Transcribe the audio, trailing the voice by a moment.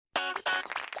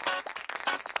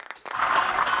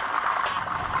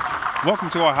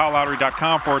Welcome to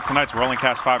OhioLottery.com for tonight's Rolling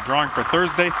Cash 5 drawing for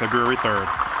Thursday, February 3rd.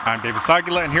 I'm David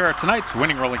Sagula, and here are tonight's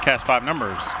winning Rolling Cash 5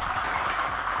 numbers.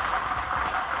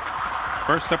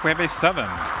 First up, we have a 7.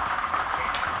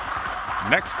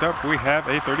 Next up, we have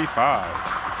a 35.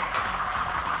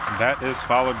 That is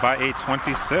followed by a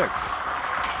 26.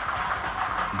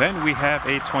 Then we have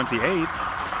a 28.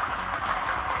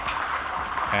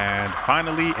 And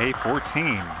finally, a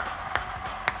 14.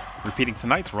 Repeating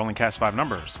tonight's Rolling Cash 5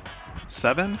 numbers: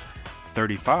 7,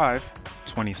 35,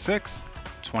 26,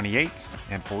 28,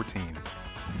 and 14.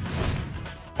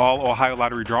 All Ohio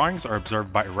Lottery drawings are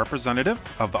observed by a representative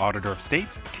of the Auditor of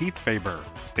State, Keith Faber.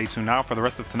 Stay tuned now for the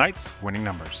rest of tonight's winning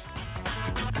numbers.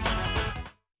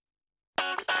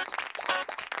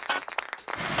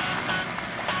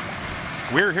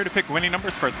 We're here to pick winning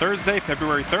numbers for Thursday,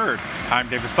 February 3rd. I'm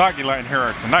David Sagula, and here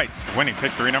are tonight's winning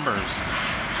pick 3 numbers.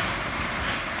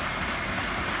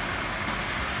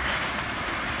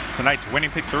 Tonight's winning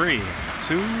pick 3,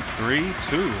 2, 3,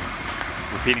 2.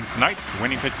 Repeating tonight's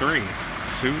winning pick 3,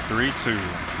 2, 3, 2.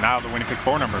 Now the winning pick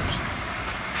 4 numbers.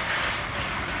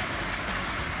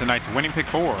 Tonight's winning pick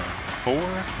 4,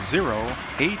 4, 0,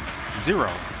 8, 0.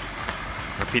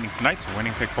 Repeating tonight's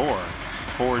winning pick 4,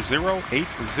 4, 0, 8,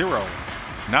 0.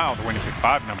 Now the winning pick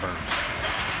 5 numbers.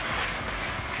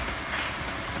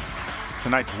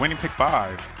 Tonight's winning pick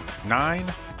 5,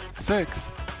 9, 6,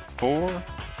 4,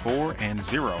 4, and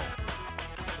 0.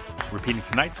 Repeating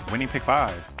tonight's winning pick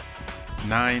 5,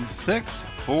 9, 6,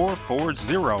 4, 4,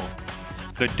 0.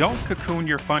 The Don't Cocoon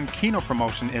Your Fun Keno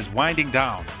promotion is winding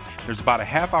down. There's about a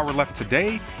half hour left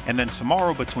today, and then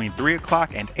tomorrow between 3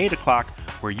 o'clock and 8 o'clock,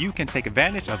 where you can take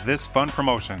advantage of this fun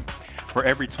promotion. For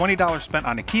every $20 spent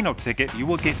on a Keno ticket, you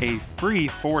will get a free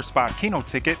 4-spot Keno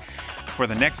ticket for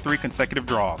the next 3 consecutive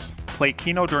draws. Play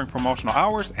Keno during promotional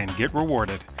hours and get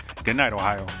rewarded. Good night,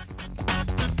 Ohio.